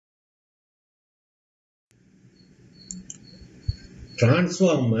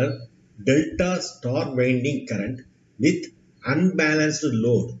Transformer delta star winding current with unbalanced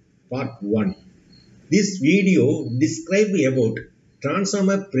load part 1. This video describes about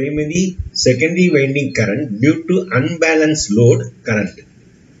transformer primary secondary winding current due to unbalanced load current.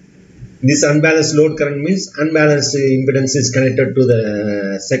 This unbalanced load current means unbalanced impedance is connected to the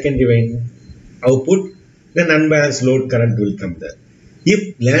secondary winding output, then unbalanced load current will come there.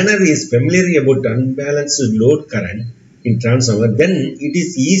 If learner is familiar about unbalanced load current in transformer, then it is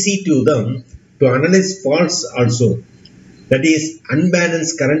easy to them to analyze faults also. That is,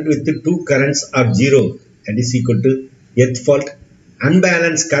 unbalanced current with the two currents are zero, that is equal to earth fault.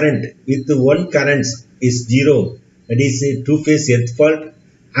 Unbalanced current with one current is zero, that is a two-phase earth fault.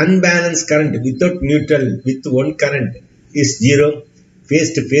 Unbalanced current without neutral with one current is zero,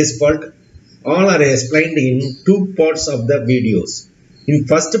 phase-to-phase fault. All are explained in two parts of the videos. In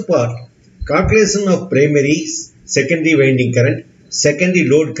first part, calculation of primary secondary winding current, secondary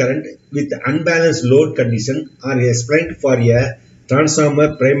load current with unbalanced load condition are explained for a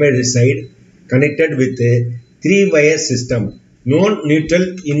transformer primary side connected with a 3-wire system,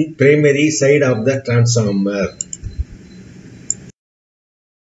 non-neutral in primary side of the transformer.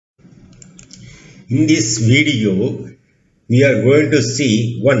 In this video, we are going to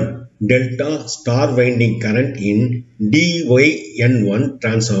see one delta star winding current in DYN1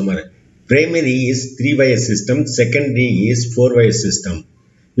 transformer. Primary is 3-wire system, secondary is 4-wire system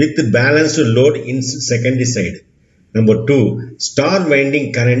with balanced load in secondary side. Number 2, star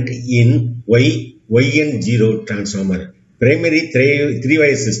winding current in YN0 transformer. Primary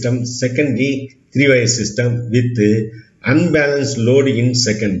 3-wire system, secondary 3-wire system with unbalanced load in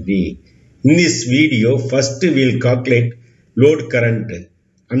secondary. In this video, first we will calculate load current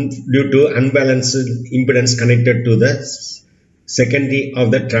due to unbalanced impedance connected to the secondary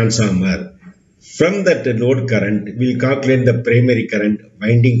of the transformer. From that load current, we will calculate the primary current,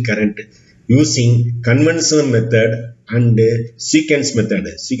 winding current using conventional method and sequence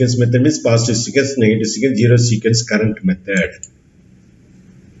method. Sequence method means positive sequence, negative sequence, zero sequence current method.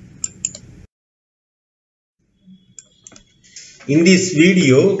 In this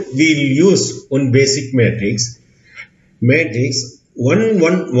video, we will use one basic matrix. Matrix 1,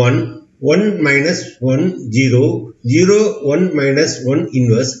 1, 1, 1 minus 1, 0, 0, 1 minus 1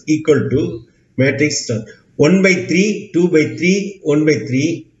 inverse equal to matrix 1 by 3, 2 by 3, 1 by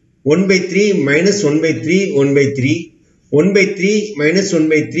 3, 1 by 3 minus 1 by 3, 1 by 3, 1 by 3 minus 1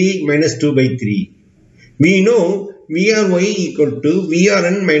 by 3 minus 2 by 3. We know VRY equal to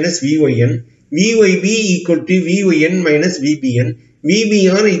VRN minus VYN, VYB equal to VYN minus VBN,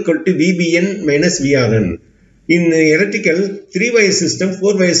 VBR equal to VBN minus VRN. In electrical, 3-wire system,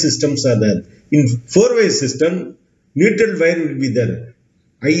 4-wire systems are there. In 4-wire system, neutral wire will be there.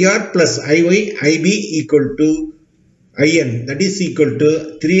 IR plus IY, IB equal to IN, that is equal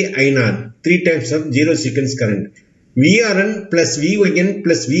to 3 I0, 3 times of zero sequence current. VRN plus VYN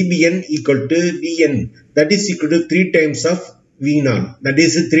plus VBN equal to VN, that is equal to 3 times of V0, that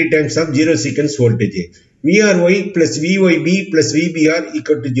is 3 times of zero sequence voltage. VRY plus VYB plus VBR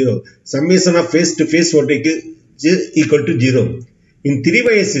equal to 0. Summation of phase to phase voltage is equal to 0. In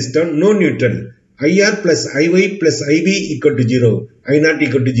 3-wire system, no neutral. IR plus IY plus IB equal to 0. I0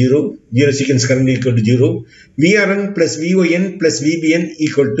 equal to 0. Zero sequence current equal to 0. VRN plus VYN plus VBN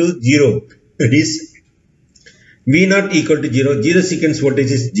equal to 0. That is V0 equal to 0. Zero sequence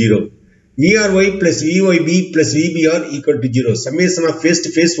voltage is 0. VRY plus VYB plus VBR equal to 0. Summation of phase to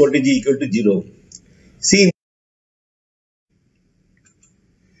phase voltage equal to 0. See,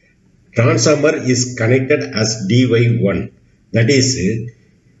 transformer is connected as DY1, that is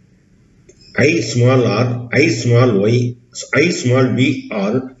I small r, I small y, I small b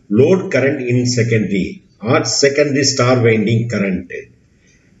are load current in secondary or secondary star winding current.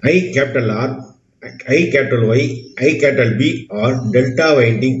 I capital R, I capital Y, I capital B are delta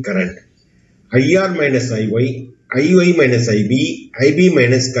winding current. IR minus IY, IY minus IB, IB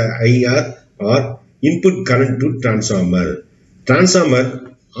minus IR are input current to transformer. Transformer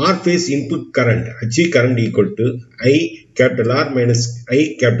R phase input current, HV current equal to I capital R minus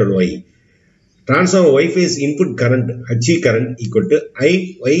I capital Y. Transformer Y phase input current, HV current equal to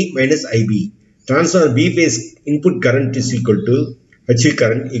IY minus IB. Transformer B phase input current is equal to HV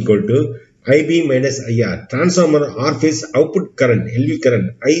current equal to IB minus IR. Transformer R phase output current, LV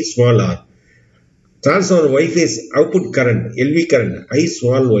current, I small r. Transformer Y phase output current, LV current, I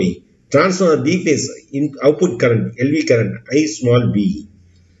small y. Transformer B phase output current, LV current, I small b.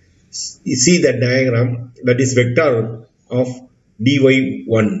 You see the diagram, that is vector of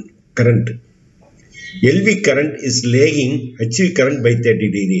DY1 current. LV current is lagging HV current by 30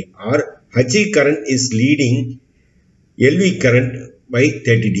 degree, or HV current is leading LV current by 30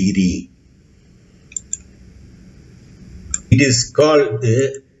 degree. It is called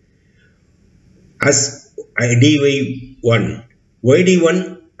as dy1.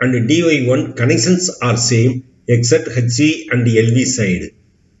 YD1 and dy1 connections are same except HV and LV side.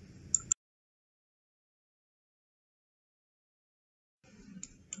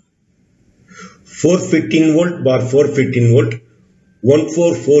 .415 volt bar 415 volt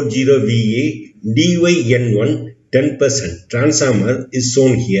 1440 VA dy-n1 10% transformer is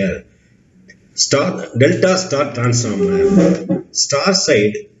shown here. Delta star transformer. Star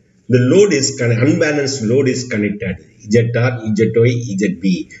side, the load is unbalanced load is connected ZR, ZY,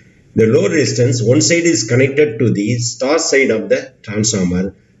 ZB. The load resistance, one side is connected to the star side of the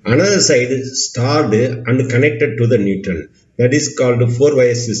transformer, another side is starred and connected to the neutral. That is called a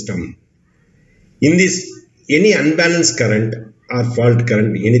 4-wire system. In this, any unbalanced current or fault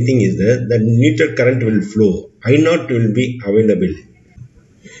current, anything is there, the neutral current will flow. I0 will be available.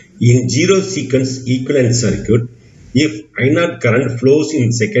 In zero sequence equivalent circuit, if I0 current flows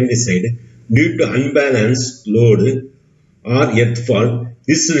in secondary side due to unbalanced load or earth fault,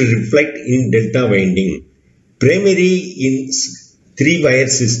 this will reflect in delta winding. Primary in 3-wire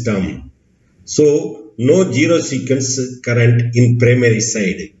system. So, no zero sequence current in primary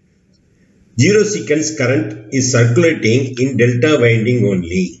side. Zero sequence current is circulating in delta winding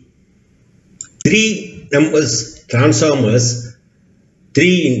only. 3 numbers transformers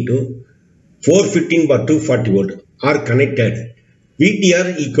 3 into 415 by 240 volt are connected.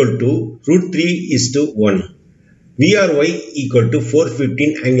 VTR equal to root 3:1. VRY equal to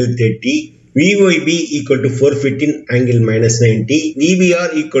 415 angle 30. VYB equal to 415 angle minus 90.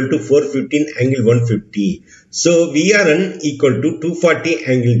 VBR equal to 415 angle 150. So VRN equal to 240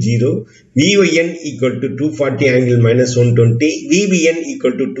 angle 0. VYN equal to 240 angle minus 120. VBN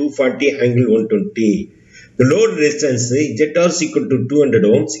equal to 240 angle 120. The load resistance ZR is equal to 200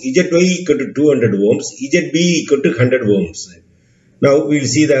 ohms. ZY equal to 200 ohms. ZB equal to 100 ohms. Now we will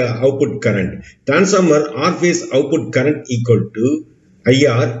see the output current. Transformer R phase output current equal to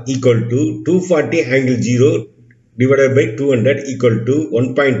IR equal to 240 angle 0 divided by 200 equal to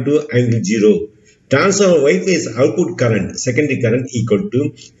 1.2 angle 0. Transformer Y phase output current, secondary current equal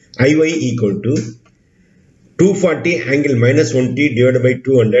to IY equal to 240 angle minus 120 divided by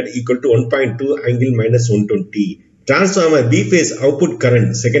 200 equal to 1.2 angle minus 120. Transformer B phase output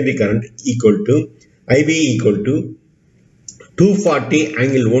current, secondary current equal to IB equal to 240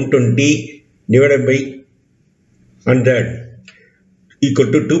 angle 120 divided by 100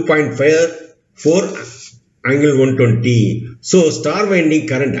 equal to 2.54 angle 120. So, star winding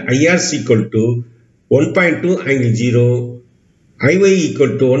current IR is equal to 1.2 angle 0, IY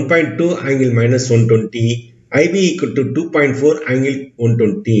equal to 1.2 angle minus 120, IB equal to 2.4 angle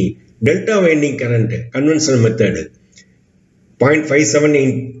 120. Delta winding current, conventional method,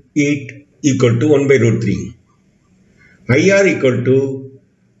 0.578 equal to 1 by root 3. IR equal to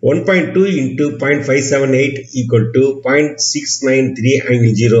 1.2 into 0.578 equal to 0.693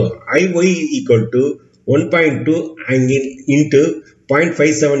 angle 0. IY equal to 1.2 angle into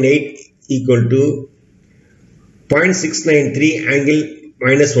 0.578 equal to 0.693 angle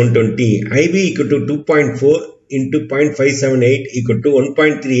minus 120. IB equal to 2.4 into 0.578 equal to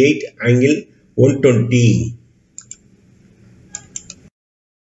 1.38 angle 120.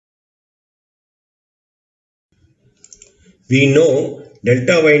 We know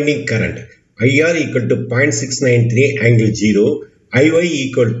delta winding current IR equal to 0.693 angle 0, IY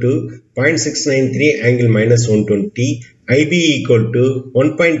equal to 0.693 angle minus 120, IB equal to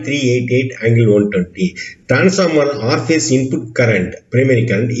 1.388 angle 120. Transformer R phase input current, primary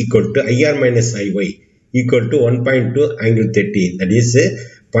current equal to IR minus IY equal to 1.2 angle 30. That is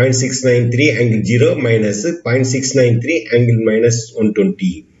 0.693 angle 0 minus 0.693 angle minus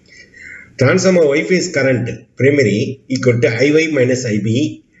 120. Transformer Y phase current primary equal to IY minus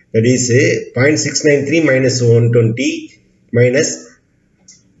IB, that is 0.693 minus 120 minus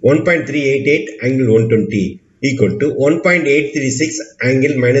 1.388 angle 120 equal to 1.836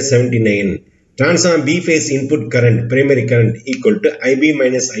 angle minus 79. Transformer B phase input current primary current equal to IB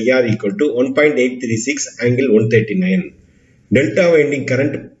minus IR equal to 1.836 angle 139. Delta winding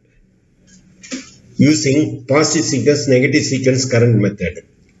current using positive sequence negative sequence current method.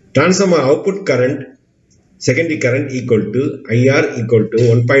 Transformer output current, secondary current equal to IR equal to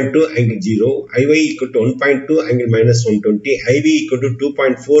 1.2 angle 0, IY equal to 1.2 angle minus 120, IB equal to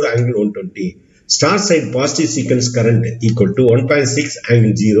 2.4 angle 120. Star side positive sequence current equal to 1.6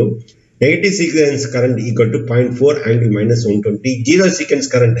 angle 0, negative sequence current equal to 0.4 angle minus 120, zero sequence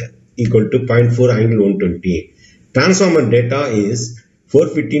current equal to 0.4 angle 120. Transformer data is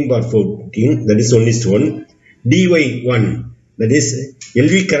 415 bar 14, that is 1:1. dy1, that is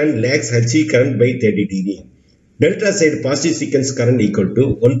LV current lags HV current by 30 degree. Delta side positive sequence current equal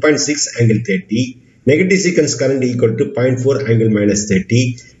to 1.6 angle 30, negative sequence current equal to 0.4 angle minus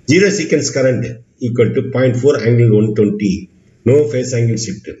 30, zero sequence current equal to 0.4 angle 120, no phase angle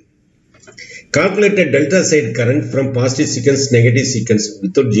shift. Calculated delta side current from positive sequence, negative sequence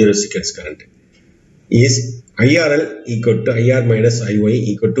without zero sequence current is IRL equal to IR minus IY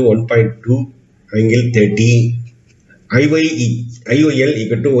equal to 1.2 angle 30, IOL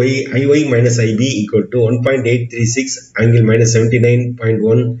equal to IY minus IB equal to 1.836 angle minus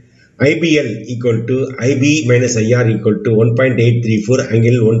 79.1, IBL equal to IB minus IR equal to 1.834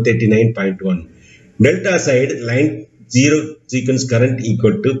 angle 139.1. Delta side line zero sequence current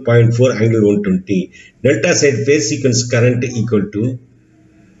equal to 0.4 angle 120. Delta side phase sequence current equal to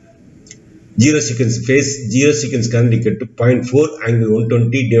zero sequence current equal to 0.4 angle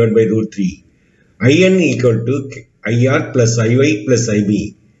 120 divided by root 3. IN equal to IR plus IY plus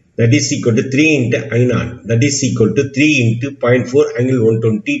IB, that is equal to 3 into I0, that is equal to 3 into 0.4 angle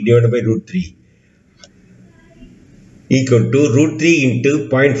 120 divided by root 3, equal to root 3 into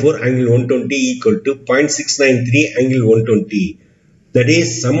 0.4 angle 120 equal to 0.693 angle 120. That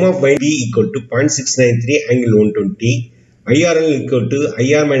is sum of y b equal to 0.693 angle 120. IRL equal to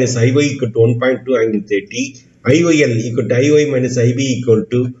IR minus IY equal to 1.2 angle 30. IOL equal to IY minus IB equal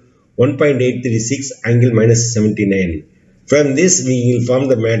to 1.836 angle minus 79. From this we will form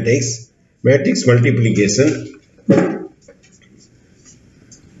the matrix multiplication.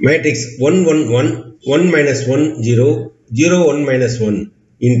 Matrix 1 1 1 1 minus 1 0 0 1 minus 1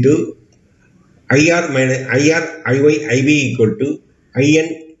 into IR minus IR IY IB equal to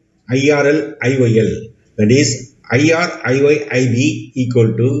IN IRL IOL, that is IR IY IB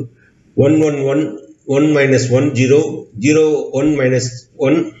equal to 1 1 1 1 minus 1 0 0 1 minus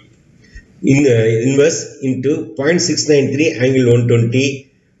 1 inverse into 0.693 angle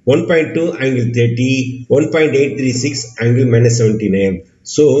 120, 1.2 angle 30, 1.836 angle minus 79.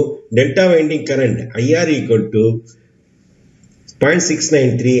 So delta winding current IR equal to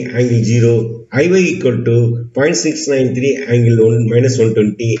 0.693 angle 0, IY equal to 0.693 angle minus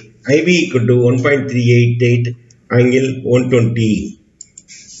 120, IB equal to 1.388 angle 120.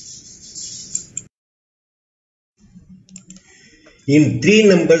 In 3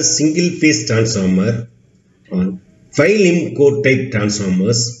 number single phase transformer or 5 limb core type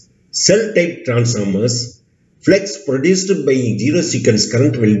transformers, cell type transformers, flux produced by zero sequence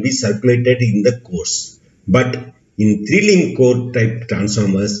current will be circulated in the cores. But in 3 limb core type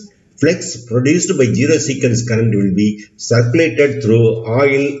transformers, flux produced by zero sequence current will be circulated through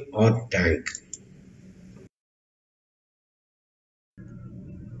oil or tank.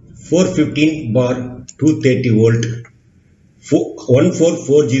 415 bar 230 volt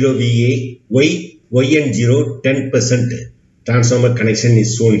 1440 VA YN0 10% transformer connection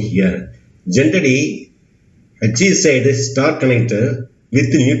is shown here. Generally, HV side star connector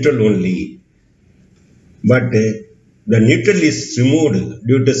with neutral only, but the neutral is removed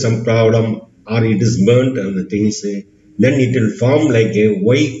due to some problem or it is burnt and the things, then it will form like a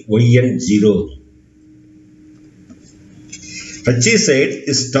YN0. HV side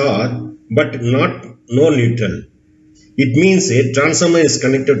is star but no neutral. It means a transformer is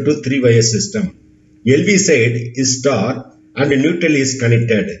connected to 3-wire system. LV side is star and neutral is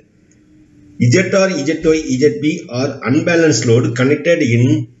connected. ZR, ZY, ZB are unbalanced load connected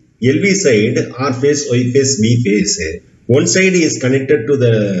in LV side, R phase, Y phase, B phase. One side is connected to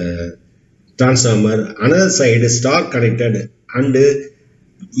the transformer, another side is star connected and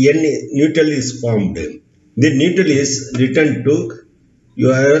N neutral is formed. The neutral is returned to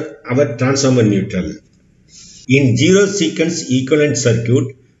our transformer neutral. In zero sequence equivalent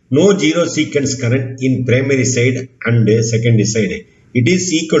circuit, no zero sequence current in primary side and secondary side. It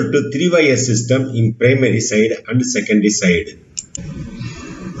is equal to 3-wire system in primary side and secondary side.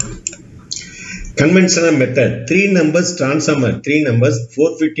 Conventional method, 3 numbers transformer, 3 numbers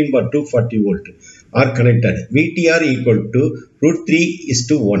 415 by 240 volt are connected. VTR equal to root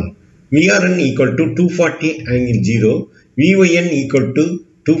 3:1. VRN equal to 240 angle 0. VYN equal to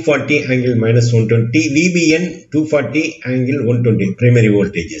 240 angle minus 120, VBN 240 angle 120 primary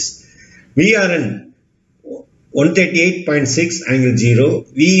voltages. VRN 138.6 angle 0,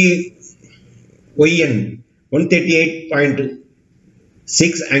 VYN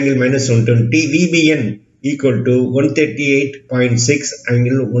 138.6 angle minus 120, VBN equal to 138.6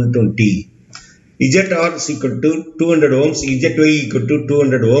 angle 120. ZR is equal to 200 ohms, ZY equal to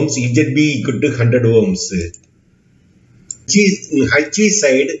 200 ohms, ZB equal to 100 ohms. HV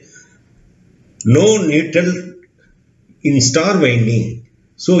side, no neutral in star winding.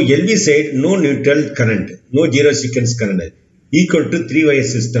 So LV side no neutral current, no zero sequence current equal to 3-wire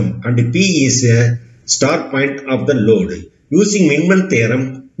system and P is a start point of the load. Using Minman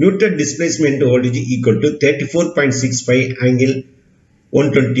theorem, neutral displacement voltage equal to 34.65 angle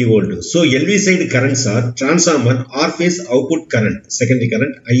 120 volt. So LV side currents are transformer R phase output current, secondary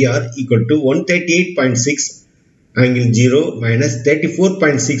current IR equal to 138.6 angle 0 minus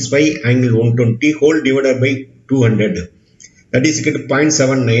 34.65 angle 120 whole divided by 200. That is equal to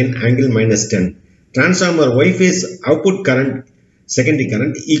 0.79 angle minus 10. Transformer Y phase output current, secondary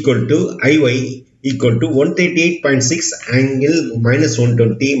current equal to IY equal to 138.6 angle minus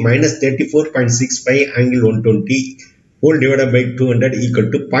 120 minus 34.65 angle 120 whole divided by 200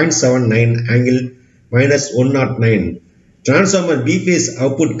 equal to 0.79 angle minus 109. Transformer B phase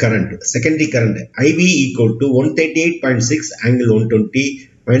output current, secondary current IB equal to 138.6 angle 120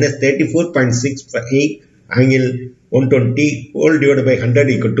 minus 34.65 angle 120 whole divided by 100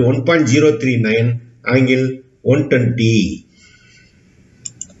 equal to 1.039 angle 120.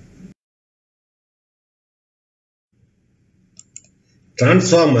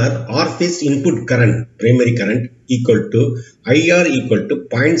 Transformer R phase input current, primary current equal to IR equal to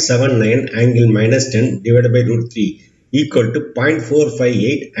 0.79 angle minus 10 divided by root 3 equal to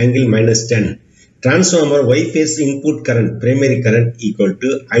 0.458 angle minus 10. Transformer Y phase input current, primary current equal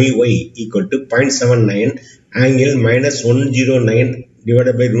to IY equal to 0.79 angle minus 109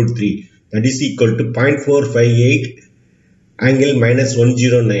 divided by root 3, that is equal to 0.458 angle minus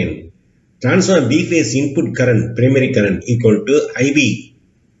 109. Transformer B phase input current, primary current equal to IB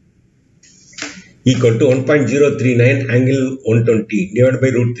equal to 1.039 angle 120 divided by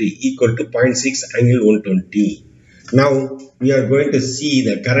root 3 equal to 0.6 angle 120. Now we are going to see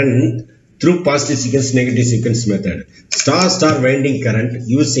the current through positive sequence, negative sequence method. Star winding current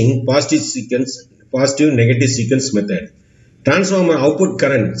using positive negative sequence method. Transformer output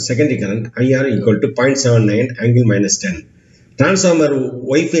current, secondary current IR equal to 0.79 angle minus 10. Transformer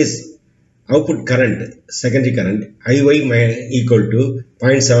Y phase output current, secondary current IY equal to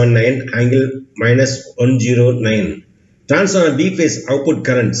 0.79 angle minus 109. Transformer B phase output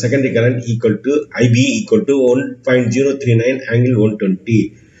current, secondary current equal to IB equal to 1.039 angle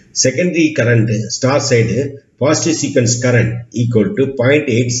 120. Secondary current star side positive sequence current equal to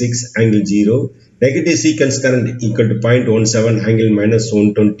 0.86 angle 0. Negative sequence current equal to 0.17 angle minus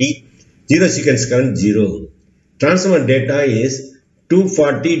 120. Zero sequence current 0. Transformer data is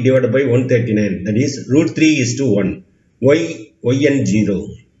 240 divided by 139, that is root 3 is to 1, yn 0.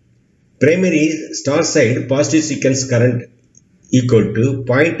 Primary star side positive sequence current equal to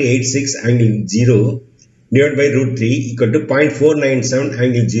 0.86 angle 0 divided by root 3 equal to 0.497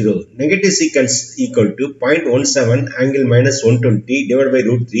 angle 0. Negative sequence equal to 0.17 angle minus 120 divided by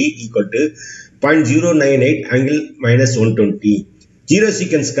root 3 equal to 0.098 angle minus 120. Zero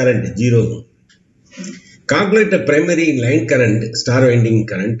sequence current 0. Calculate the primary line current, star winding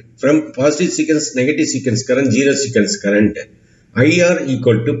current from positive sequence, negative sequence current, zero sequence current. IR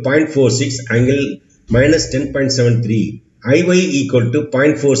equal to 0.46 angle minus 10.73. IY equal to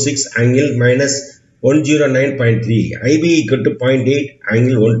 0.46 angle minus 109.3. IB equal to 0.8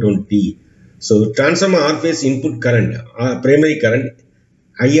 angle 120. So transformer R phase input current, primary current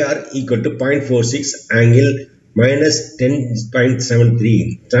IR equal to 0.46 angle minus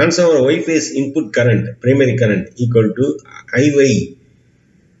 10.73. Transformer Y phase input current, primary current equal to IY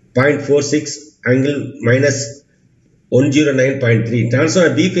 0.46 angle minus 109.3.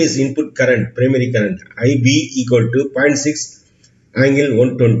 Transformer B phase input current, primary current IB equal to 0.6 angle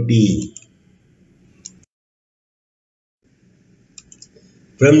 120.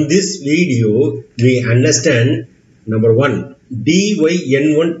 From this video, we understand number 1,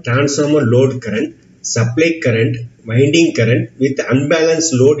 DYN1 transformer load current, supply current, winding current with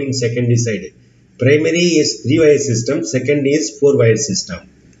unbalanced load in secondary side. Primary is 3-wire system, secondary is 4-wire system.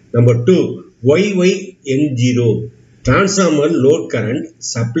 Number 2, YYN0 transformer load current,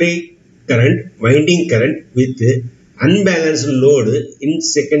 supply current, winding current with unbalanced load in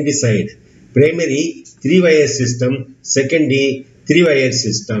secondary side. Primary 3-wire system, secondary 3-wire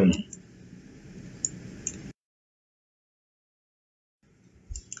system.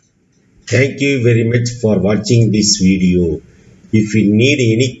 Thank you very much for watching this video. If you need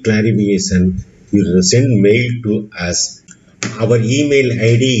any clarification, you send mail to us. Our email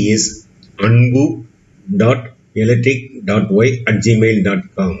ID is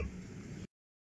anbu.electric.y@gmail.com.